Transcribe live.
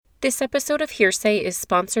This episode of Hearsay is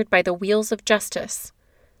sponsored by the Wheels of Justice,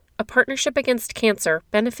 a partnership against cancer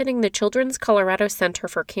benefiting the Children's Colorado Center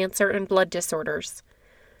for Cancer and Blood Disorders.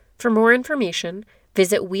 For more information,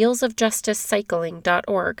 visit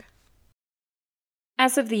wheelsofjusticecycling.org.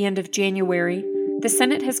 As of the end of January, the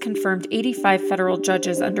Senate has confirmed 85 federal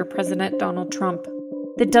judges under President Donald Trump.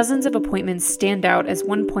 The dozens of appointments stand out as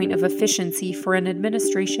one point of efficiency for an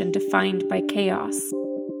administration defined by chaos.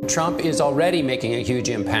 Trump is already making a huge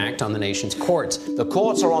impact on the nation's courts. The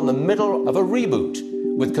courts are on the middle of a reboot,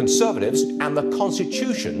 with conservatives and the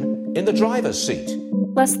Constitution in the driver's seat.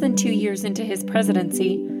 Less than 2 years into his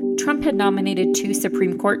presidency, Trump had nominated 2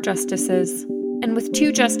 Supreme Court justices. And with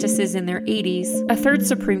 2 justices in their 80s, a third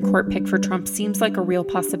Supreme Court pick for Trump seems like a real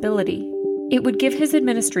possibility. It would give his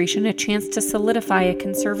administration a chance to solidify a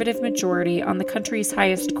conservative majority on the country's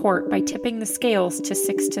highest court by tipping the scales to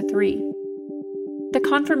 6-3. The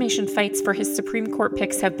confirmation fights for his Supreme Court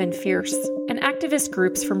picks have been fierce, and activist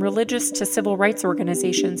groups from religious to civil rights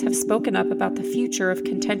organizations have spoken up about the future of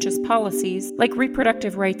contentious policies like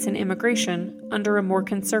reproductive rights and immigration under a more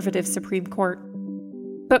conservative Supreme Court.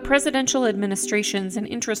 But presidential administrations and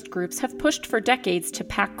interest groups have pushed for decades to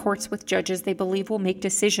pack courts with judges they believe will make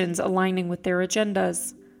decisions aligning with their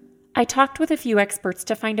agendas. I talked with a few experts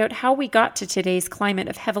to find out how we got to today's climate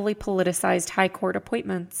of heavily politicized high court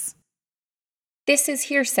appointments. This is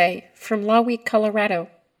Hearsay from Law Week, Colorado.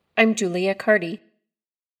 I'm Julia Carty.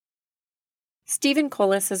 Stephen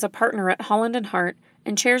Collis is a partner at Holland & Hart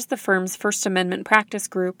and chairs the firm's First Amendment practice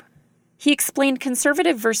group. He explained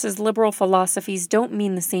conservative versus liberal philosophies don't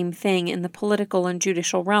mean the same thing in the political and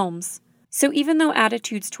judicial realms. So even though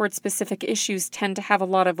attitudes toward specific issues tend to have a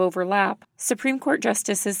lot of overlap, Supreme Court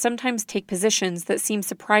justices sometimes take positions that seem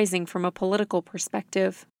surprising from a political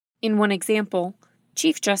perspective. In one example,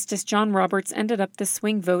 Chief Justice John Roberts ended up the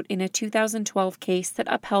swing vote in a 2012 case that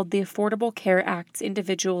upheld the Affordable Care Act's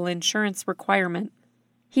individual insurance requirement.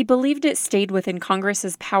 He believed it stayed within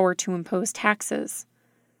Congress's power to impose taxes.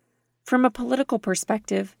 From a political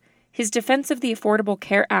perspective, his defense of the Affordable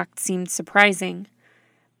Care Act seemed surprising,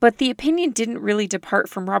 but the opinion didn't really depart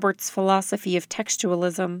from Roberts' philosophy of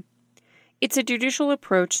textualism. It's a judicial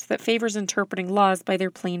approach that favors interpreting laws by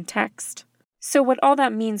their plain text. So what all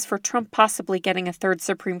that means for Trump possibly getting a third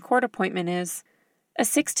Supreme Court appointment is, a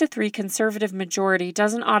 6-3 conservative majority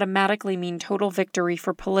doesn't automatically mean total victory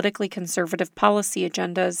for politically conservative policy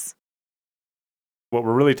agendas. What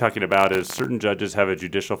we're really talking about is certain judges have a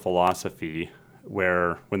judicial philosophy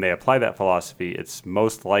where when they apply that philosophy, it's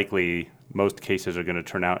most likely most cases are going to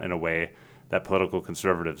turn out in a way that political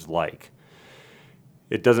conservatives like.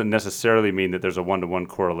 It doesn't necessarily mean that there's a one-to-one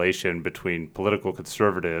correlation between political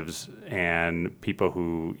conservatives and people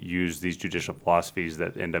who use these judicial philosophies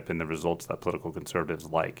that end up in the results that political conservatives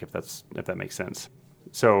like, if that makes sense.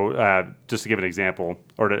 So just to give an example,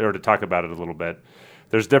 or to talk about it a little bit,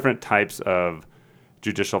 there's different types of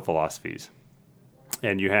judicial philosophies.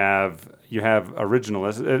 And you have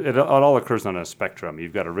originalists. It all occurs on a spectrum.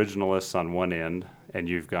 You've got originalists on one end, and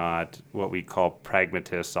you've got what we call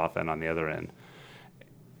pragmatists often on the other end.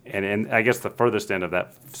 And I guess the furthest end of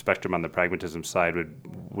that spectrum on the pragmatism side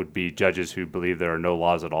would be judges who believe there are no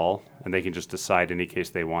laws at all, and they can just decide any case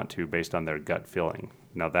they want to based on their gut feeling.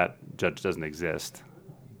 Now, that judge doesn't exist,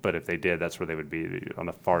 but if they did, that's where they would be on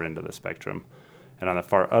the far end of the spectrum. And on the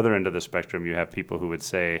far other end of the spectrum, you have people who would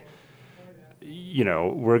say,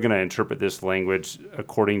 we're going to interpret this language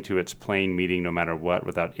according to its plain meaning no matter what,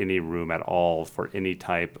 without any room at all for any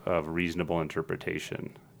type of reasonable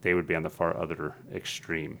interpretation. They would be on the far other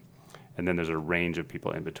extreme. And then there's a range of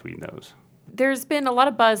people in between those. There's been a lot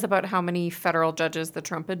of buzz about how many federal judges the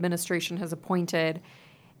Trump administration has appointed,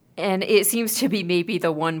 and it seems to be maybe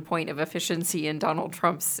the one point of efficiency in Donald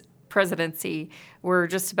Trump's presidency. We're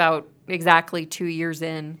just about exactly 2 years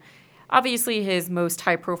in. Obviously, his most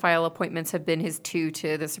high-profile appointments have been his 2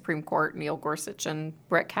 to the Supreme Court, Neil Gorsuch and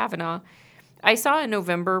Brett Kavanaugh. I saw a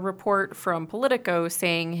November report from Politico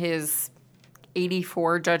saying his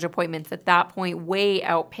 84 judge appointments at that point way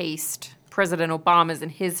outpaced President Obama's in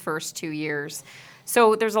his first 2 years.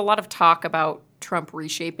 So there's a lot of talk about Trump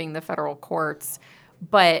reshaping the federal courts.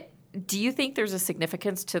 But do you think there's a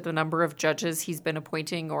significance to the number of judges he's been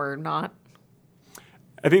appointing or not?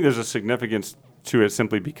 I think there's a significance to it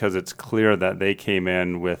simply because it's clear that they came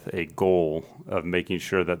in with a goal of making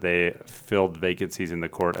sure that they filled vacancies in the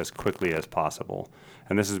court as quickly as possible.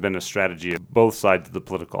 And this has been a strategy of both sides of the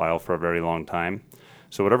political aisle for a very long time.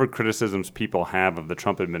 So whatever criticisms people have of the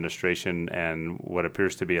Trump administration and what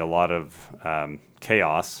appears to be a lot of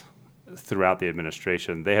chaos throughout the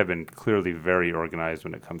administration, they have been clearly very organized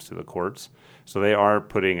when it comes to the courts. So they are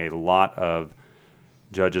putting a lot of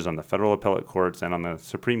judges on the federal appellate courts and on the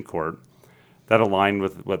Supreme Court that align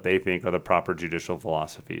with what they think are the proper judicial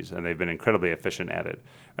philosophies, and they've been incredibly efficient at it.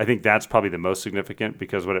 I think that's probably the most significant,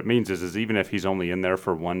 because what it means is even if he's only in there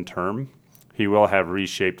for one term, he will have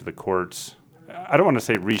reshaped the courts. I don't want to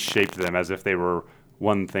say reshaped them as if they were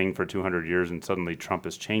one thing for 200 years and suddenly Trump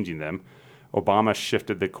is changing them. Obama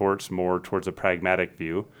shifted the courts more towards a pragmatic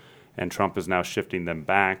view, and Trump is now shifting them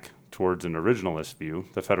back towards an originalist view.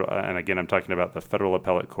 And again, I'm talking about the federal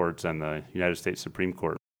appellate courts and the United States Supreme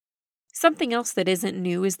Court. Something else that isn't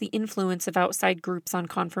new is the influence of outside groups on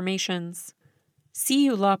confirmations.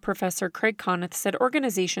 CU Law professor Craig Conniff said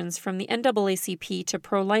organizations from the NAACP to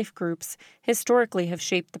pro-life groups historically have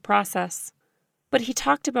shaped the process. But he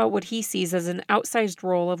talked about what he sees as an outsized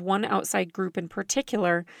role of one outside group in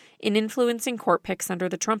particular in influencing court picks under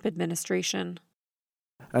the Trump administration.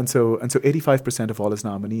 And so 85% of all his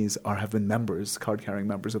nominees have been card-carrying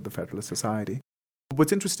members of the Federalist Society.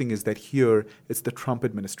 What's interesting is that here it's the Trump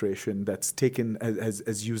administration that's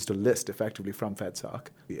has used a list effectively from FedSoc,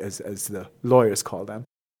 as the lawyers call them.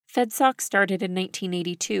 FedSoc started in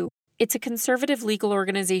 1982. It's a conservative legal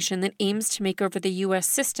organization that aims to make over the U.S.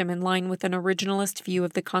 system in line with an originalist view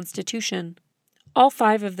of the Constitution. All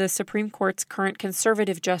 5 of the Supreme Court's current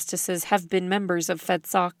conservative justices have been members of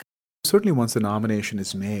FedSoc. Certainly once the nomination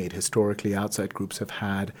is made, historically outside groups have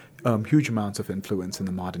had huge amounts of influence in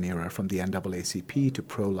the modern era, from the NAACP to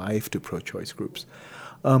pro-life to pro-choice groups.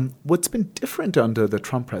 What's been different under the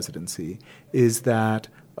Trump presidency is that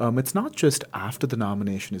it's not just after the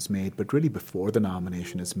nomination is made, but really before the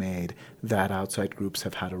nomination is made, that outside groups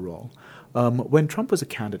have had a role. When Trump was a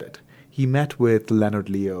candidate, he met with Leonard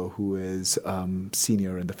Leo, who is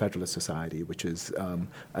senior in the Federalist Society, which is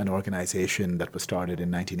an organization that was started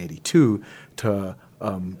in 1982 to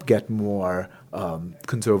get more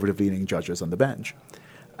conservative-leaning judges on the bench.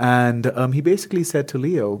 And he basically said to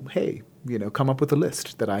Leo, hey, come up with a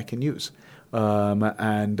list that I can use.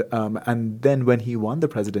 And then when he won the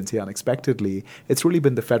presidency unexpectedly, it's really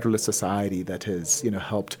been the Federalist Society that has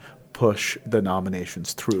helped push the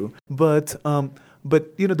nominations through. But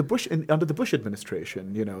under the Bush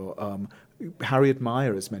administration, Harriet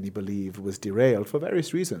Mier, as many believe, was derailed for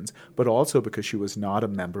various reasons, but also because she was not a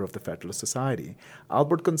member of the Federalist Society.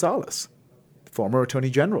 Albert Gonzales, former Attorney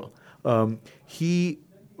General, he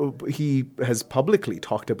has publicly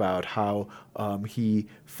talked about how he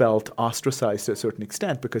felt ostracized to a certain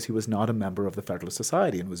extent because he was not a member of the Federalist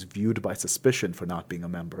Society and was viewed by suspicion for not being a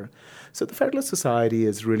member. So the Federalist Society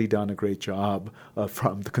has really done a great job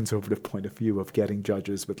from the conservative point of view of getting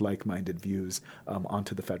judges with like-minded views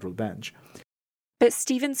onto the federal bench. But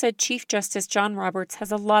Stevens said Chief Justice John Roberts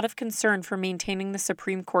has a lot of concern for maintaining the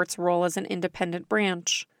Supreme Court's role as an independent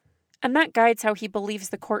branch, and that guides how he believes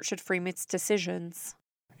the court should frame its decisions.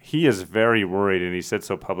 He is very worried, and he said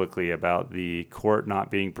so publicly, about the court not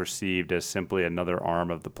being perceived as simply another arm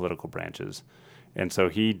of the political branches. And so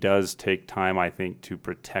he does take time, I think, to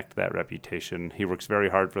protect that reputation. He works very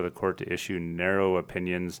hard for the court to issue narrow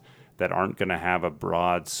opinions that aren't going to have a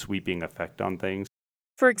broad, sweeping effect on things.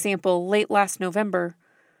 For example, late last November,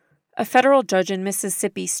 a federal judge in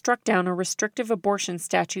Mississippi struck down a restrictive abortion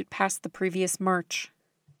statute passed the previous March.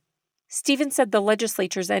 Stevens said the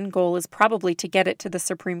legislature's end goal is probably to get it to the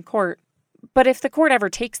Supreme Court. But if the court ever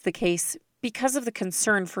takes the case, because of the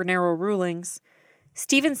concern for narrow rulings,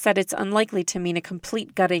 Stevens said it's unlikely to mean a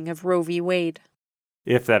complete gutting of Roe v. Wade.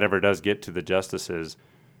 If that ever does get to the justices,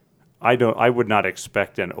 I would not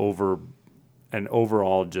expect an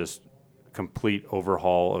overall just complete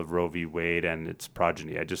overhaul of Roe v. Wade and its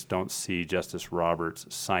progeny. I just don't see Justice Roberts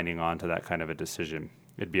signing on to that kind of a decision.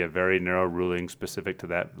 It'd be a very narrow ruling specific to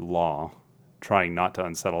that law, trying not to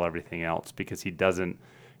unsettle everything else, because he does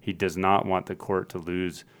not want the court to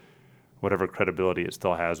lose whatever credibility it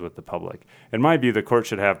still has with the public. In my view, the court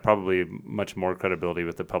should have probably much more credibility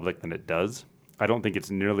with the public than it does. I don't think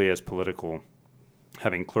it's nearly as political.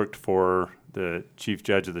 Having clerked for the chief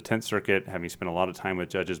judge of the 10th Circuit, having spent a lot of time with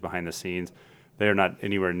judges behind the scenes, they are not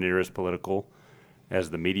anywhere near as political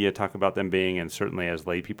as the media talk about them being, and certainly as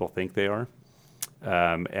lay people think they are.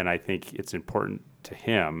 And I think it's important to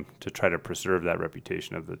him to try to preserve that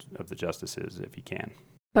reputation of the justices if he can.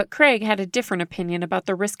 But Craig had a different opinion about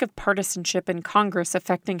the risk of partisanship in Congress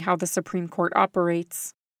affecting how the Supreme Court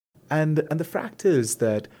operates. And the fact is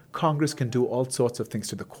that Congress can do all sorts of things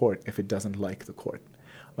to the court if it doesn't like the court.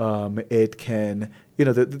 It can,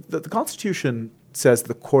 the Constitution says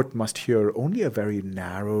the court must hear only a very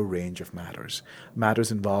narrow range of matters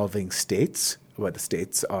involving states, where the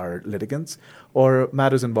states are litigants, or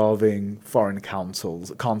matters involving foreign consuls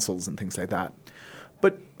and things like that.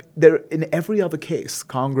 But in every other case,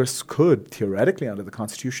 Congress could, theoretically under the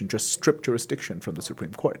Constitution, just strip jurisdiction from the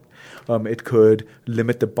Supreme Court. It could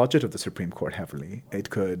limit the budget of the Supreme Court heavily. It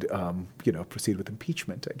could, proceed with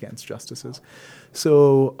impeachment against justices.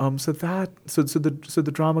 So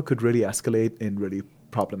the drama could really escalate in really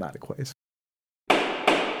problematic ways.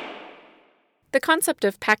 The concept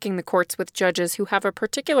of packing the courts with judges who have a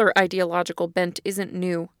particular ideological bent isn't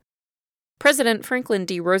new. President Franklin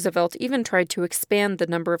D. Roosevelt even tried to expand the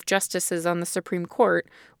number of justices on the Supreme Court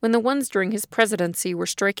when the ones during his presidency were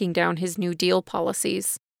striking down his New Deal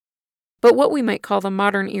policies. But what we might call the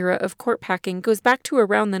modern era of court packing goes back to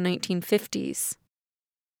around the 1950s.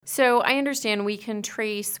 So I understand we can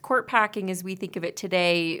trace court packing as we think of it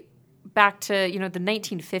today back to, the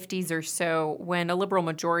 1950s or so, when a liberal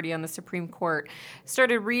majority on the Supreme Court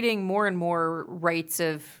started reading more and more rights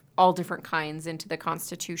of all different kinds into the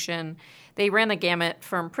Constitution. They ran the gamut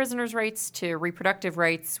from prisoners' rights to reproductive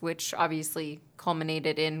rights, which obviously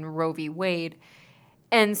culminated in Roe v. Wade.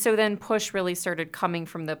 And so then push really started coming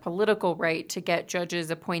from the political right to get judges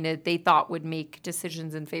appointed they thought would make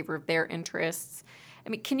decisions in favor of their interests. I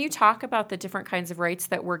mean, can you talk about the different kinds of rights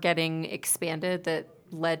that were getting expanded that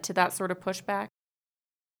led to that sort of pushback?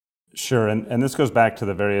 Sure, and this goes back to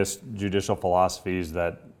the various judicial philosophies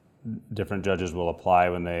that different judges will apply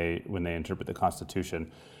when they interpret the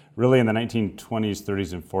Constitution. Really, in the 1920s,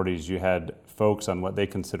 30s, and 40s, you had folks on what they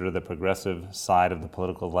consider the progressive side of the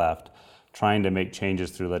political left trying to make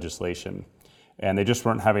changes through legislation. And they just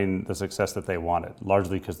weren't having the success that they wanted,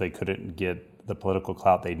 largely because they couldn't get the political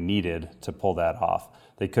clout they needed to pull that off.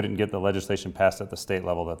 They couldn't get the legislation passed at the state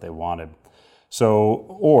level that they wanted.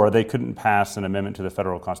 Or they couldn't pass an amendment to the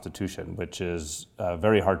federal Constitution, which is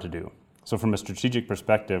very hard to do. So from a strategic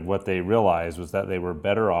perspective, what they realized was that they were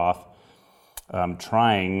better off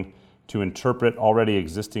trying to interpret already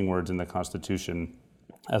existing words in the Constitution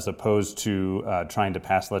as opposed to trying to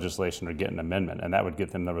pass legislation or get an amendment, and that would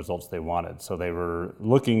get them the results they wanted. So they were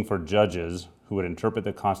looking for judges who would interpret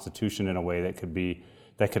the Constitution in a way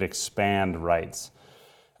that could expand rights.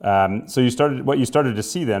 So what you started to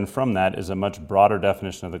see then from that is a much broader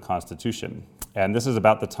definition of the Constitution. And this is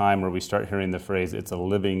about the time where we start hearing the phrase, it's a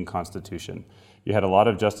living Constitution. You had a lot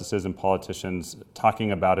of justices and politicians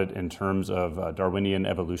talking about it in terms of Darwinian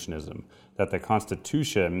evolutionism, that the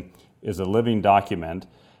Constitution is a living document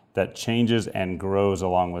that changes and grows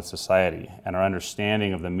along with society, and our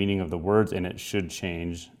understanding of the meaning of the words in it should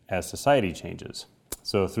change as society changes.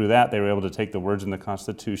 So through that, they were able to take the words in the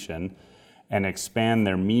Constitution and expand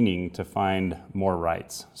their meaning to find more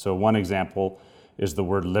rights. So one example is the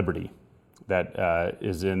word liberty that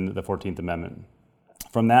is in the 14th Amendment.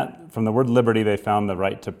 From the word liberty, they found the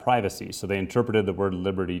right to privacy. So they interpreted the word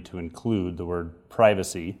liberty to include the word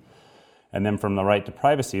privacy. And then from the right to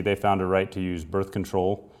privacy, they found a right to use birth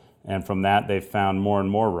control. And from that, they found more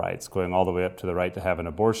and more rights, going all the way up to the right to have an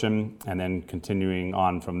abortion, and then continuing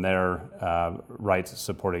on from there, rights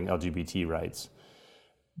supporting LGBT rights.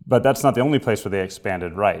 But that's not the only place where they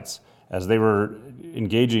expanded rights. As they were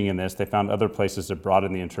engaging in this, they found other places that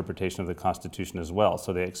broadened the interpretation of the Constitution as well.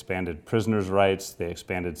 So they expanded prisoners' rights, they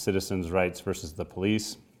expanded citizens' rights versus the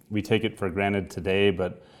police. We take it for granted today,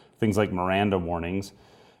 but things like Miranda warnings,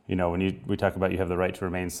 when we talk about you have the right to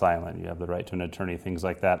remain silent, you have the right to an attorney, things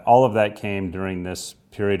like that, all of that came during this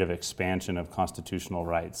period of expansion of constitutional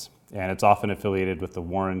rights. And it's often affiliated with the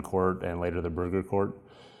Warren Court and later the Burger Court.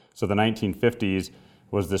 So the 1950s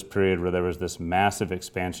was this period where there was this massive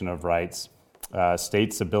expansion of rights.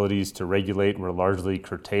 States' abilities to regulate were largely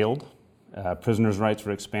curtailed. Prisoners' rights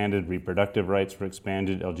were expanded, reproductive rights were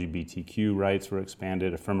expanded, LGBTQ rights were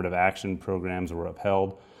expanded, affirmative action programs were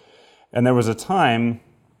upheld. And there was a time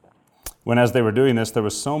when, as they were doing this, there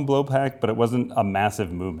was some blowback, but it wasn't a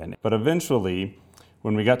massive movement. But eventually,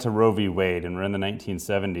 when we got to Roe v. Wade, and we're in the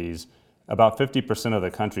 1970s, about 50% of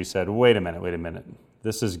the country said, wait a minute,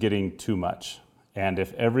 this is getting too much. And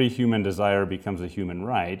if every human desire becomes a human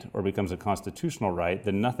right or becomes a constitutional right,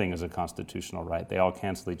 then nothing is a constitutional right. They all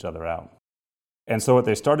cancel each other out. And so what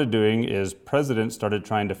they started doing is presidents started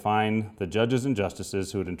trying to find the judges and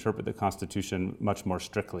justices who would interpret the Constitution much more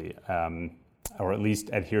strictly, or at least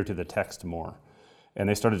adhere to the text more. And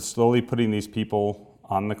they started slowly putting these people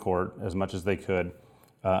on the court as much as they could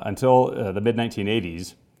until the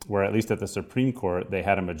mid-1980s, where at least at the Supreme Court, they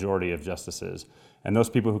had a majority of justices. And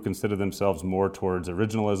those people who consider themselves more towards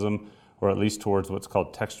originalism, or at least towards what's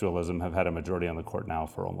called textualism, have had a majority on the court now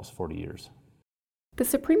for almost 40 years. The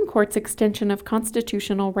Supreme Court's extension of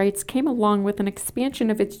constitutional rights came along with an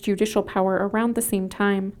expansion of its judicial power around the same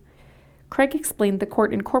time. Craig explained the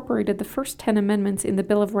court incorporated the first 10 amendments in the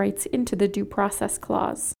Bill of Rights into the Due Process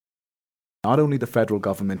Clause. Not only the federal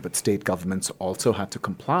government, but state governments also had to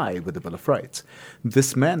comply with the Bill of Rights.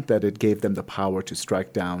 This meant that it gave them the power to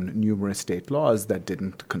strike down numerous state laws that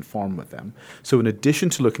didn't conform with them. So in addition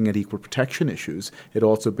to looking at equal protection issues, it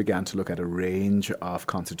also began to look at a range of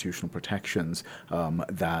constitutional protections and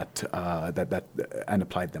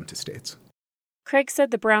applied them to states. Craig said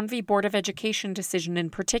the Brown v. Board of Education decision in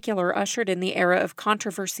particular ushered in the era of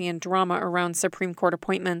controversy and drama around Supreme Court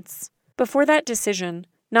appointments. Before that decision,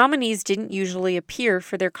 nominees didn't usually appear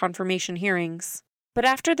for their confirmation hearings. But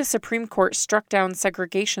after the Supreme Court struck down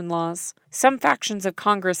segregation laws, some factions of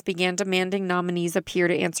Congress began demanding nominees appear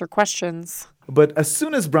to answer questions. But as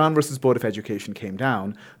soon as Brown versus Board of Education came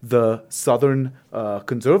down, the Southern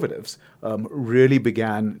conservatives really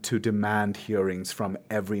began to demand hearings from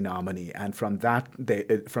every nominee. And from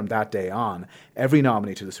that day on, every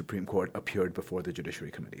nominee to the Supreme Court appeared before the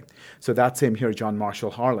Judiciary Committee. So that same year, John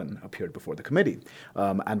Marshall Harlan appeared before the committee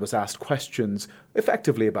and was asked questions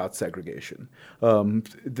effectively about segregation.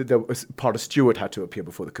 Potter Stewart had to appear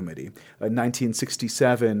before the committee. In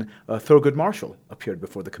 1967, Thurgood Marshall appeared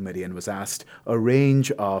before the committee and was asked a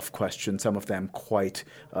range of questions, some of them quite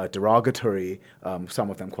derogatory,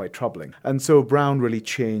 some of them quite troubling. And so Brown really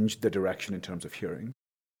changed the direction in terms of hearing.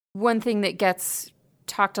 One thing that gets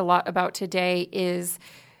talked a lot about today is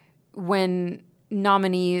when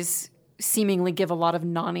nominees seemingly give a lot of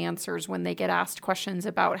non-answers when they get asked questions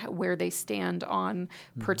about where they stand on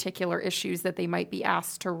particular issues that they might be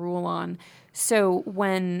asked to rule on. So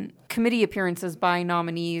when committee appearances by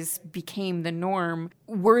nominees became the norm,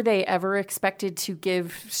 were they ever expected to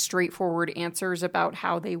give straightforward answers about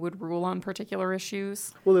how they would rule on particular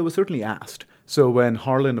issues? Well, they were certainly asked. So when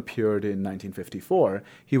Harlan appeared in 1954,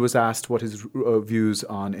 he was asked what his views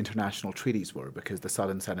on international treaties were, because the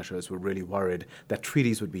Southern senators were really worried that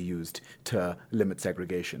treaties would be used to limit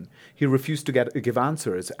segregation. He refused to give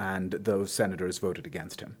answers, and those senators voted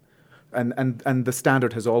against him. And the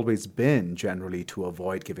standard has always been generally to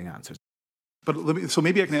avoid giving answers. But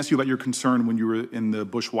maybe I can ask you about your concern when you were in the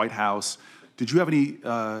Bush White House. Did you have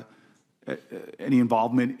any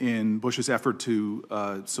involvement in Bush's effort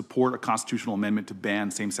to support a constitutional amendment to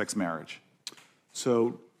ban same-sex marriage?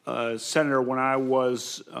 So, Senator, when I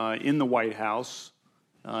was in the White House,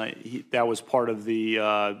 that was part of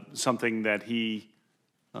the something that he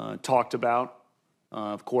talked about.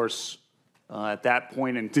 Of course, at that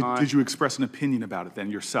point in time, did you express an opinion about it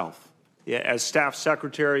then yourself? Yeah, as staff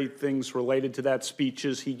secretary, things related to that,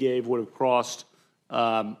 speeches he gave would have crossed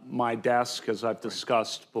my desk, as I've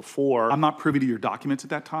discussed before. I'm not privy to your documents at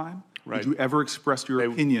that time. Right. Did you ever express your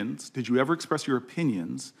opinions? Did you ever express your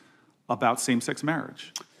opinions about same-sex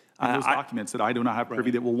marriage? Those documents that I do not have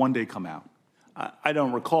privy that will one day come out. I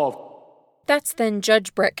don't recall. That's then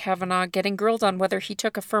Judge Brett Kavanaugh getting grilled on whether he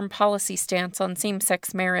took a firm policy stance on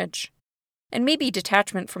same-sex marriage. And maybe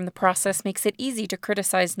detachment from the process makes it easy to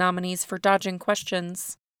criticize nominees for dodging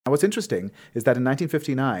questions. Now, what's interesting is that in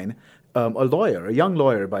 1959, a young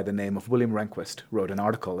lawyer by the name of William Rehnquist, wrote an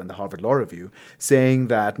article in the Harvard Law Review saying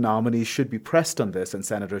that nominees should be pressed on this and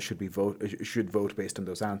senators should vote based on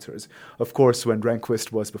those answers. Of course, when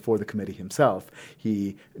Rehnquist was before the committee himself,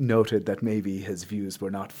 he noted that maybe his views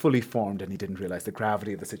were not fully formed and he didn't realize the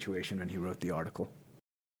gravity of the situation when he wrote the article.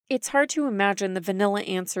 It's hard to imagine the vanilla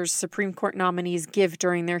answers Supreme Court nominees give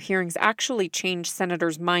during their hearings actually change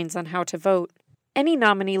senators' minds on how to vote. Any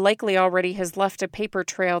nominee likely already has left a paper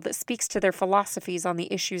trail that speaks to their philosophies on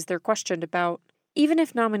the issues they're questioned about. Even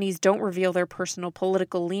if nominees don't reveal their personal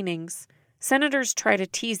political leanings, senators try to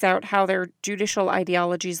tease out how their judicial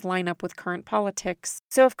ideologies line up with current politics.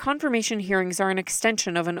 So if confirmation hearings are an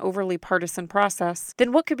extension of an overly partisan process,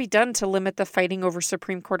 then what could be done to limit the fighting over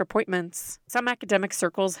Supreme Court appointments? Some academic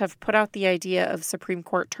circles have put out the idea of Supreme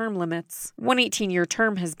Court term limits. One 18-year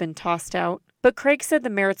term has been tossed out. But Craig said the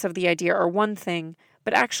merits of the idea are one thing,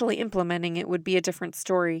 but actually implementing it would be a different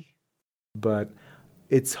story. But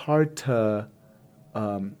it's hard to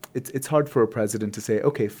it's hard for a president to say,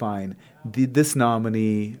 okay, fine, this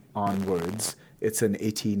nominee onwards, it's an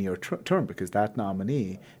 18-year term because that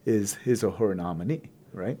nominee is his or her nominee,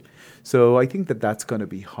 right? So I think that that's going to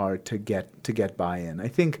be hard to get buy-in. I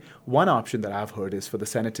think one option that I've heard is for the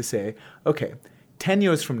Senate to say, okay, 10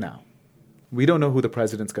 years from now, we don't know who the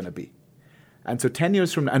president's going to be. And so 10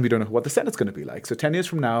 years from now, and we don't know what the Senate's going to be like. So 10 years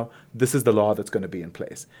from now, this is the law that's going to be in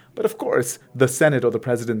place. But of course, the Senate or the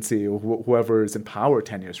presidency or whoever is in power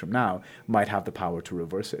 10 years from now might have the power to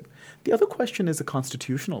reverse it. The other question is a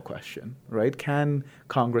constitutional question, right? Can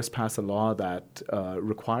Congress pass a law that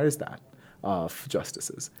requires that of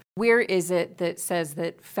justices? Where is it that says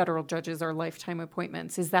that federal judges are lifetime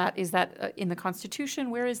appointments? Is that in the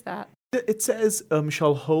Constitution? Where is that? It says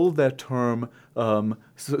shall hold their term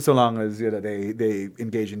so long as they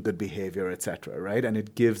engage in good behavior, etc. Right, and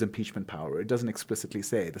it gives impeachment power. It doesn't explicitly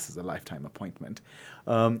say this is a lifetime appointment.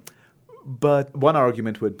 But one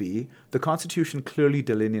argument would be the Constitution clearly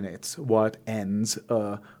delineates what ends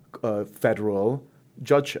a federal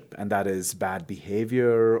judgeship, and that is bad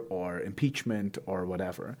behavior or impeachment or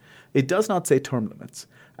whatever. It does not say term limits.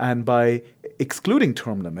 And by excluding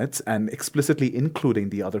term limits and explicitly including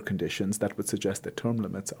the other conditions, that would suggest that term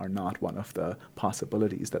limits are not one of the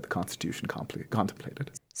possibilities that the Constitution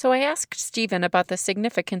contemplated. So I asked Stephen about the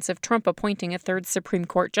significance of Trump appointing a third Supreme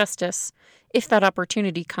Court justice, if that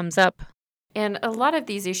opportunity comes up. And a lot of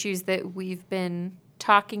these issues that we've been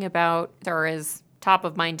talking about are as top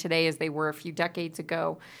of mind today as they were a few decades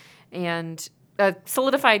ago. And a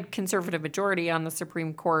solidified conservative majority on the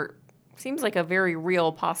Supreme Court seems like a very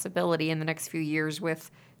real possibility in the next few years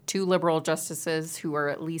with 2 liberal justices who are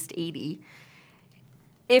at least 80.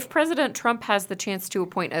 If President Trump has the chance to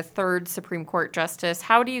appoint a third Supreme Court justice,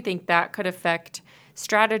 how do you think that could affect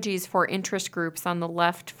strategies for interest groups on the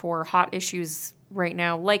left for hot issues right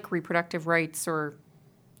now, like reproductive rights or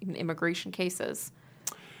immigration cases?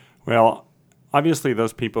 Well, obviously,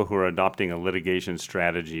 those people who are adopting a litigation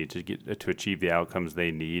strategy to achieve the outcomes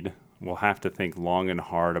they need will have to think long and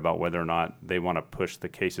hard about whether or not they want to push the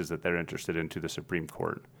cases that they're interested in to the Supreme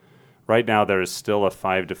Court. Right now, there is still a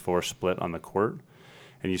 5-4 split on the court,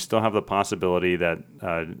 and you still have the possibility that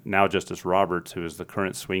now Justice Roberts, who is the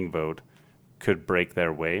current swing vote, could break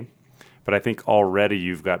their way. But I think already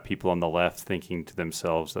you've got people on the left thinking to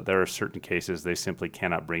themselves that there are certain cases they simply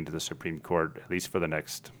cannot bring to the Supreme Court, at least for the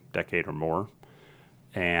next decade or more.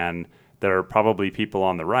 And there are probably people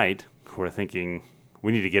on the right who are thinking,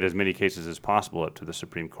 we need to get as many cases as possible up to the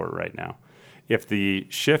Supreme Court right now. If the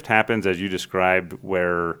shift happens as you described,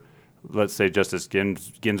 where, let's say, Justice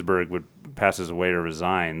Ginsburg passes away or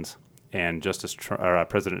resigns, and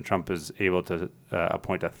President Trump is able to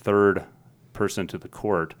appoint a third person to the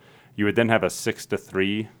court, you would then have a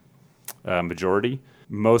 6-3 majority.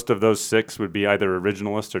 Most of those 6 would be either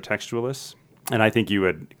originalists or textualists. And I think you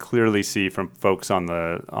would clearly see from folks on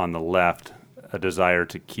the left a desire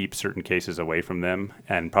to keep certain cases away from them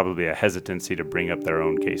and probably a hesitancy to bring up their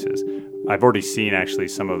own cases. I've already seen actually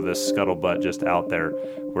some of this scuttlebutt just out there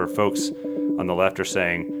where folks on the left are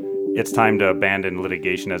saying it's time to abandon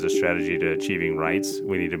litigation as a strategy to achieving rights.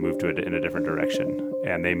 We need to move to it in a different direction.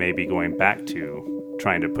 And they may be going back to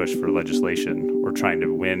trying to push for legislation or trying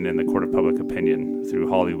to win in the court of public opinion through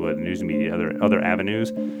Hollywood, news media, other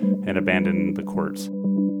avenues, and abandon the courts.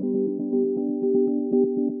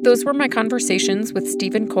 Those were my conversations with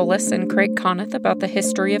Stephen Collis and Craig Conniff about the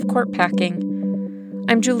history of court packing.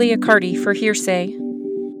 I'm Julia Carty for Hearsay.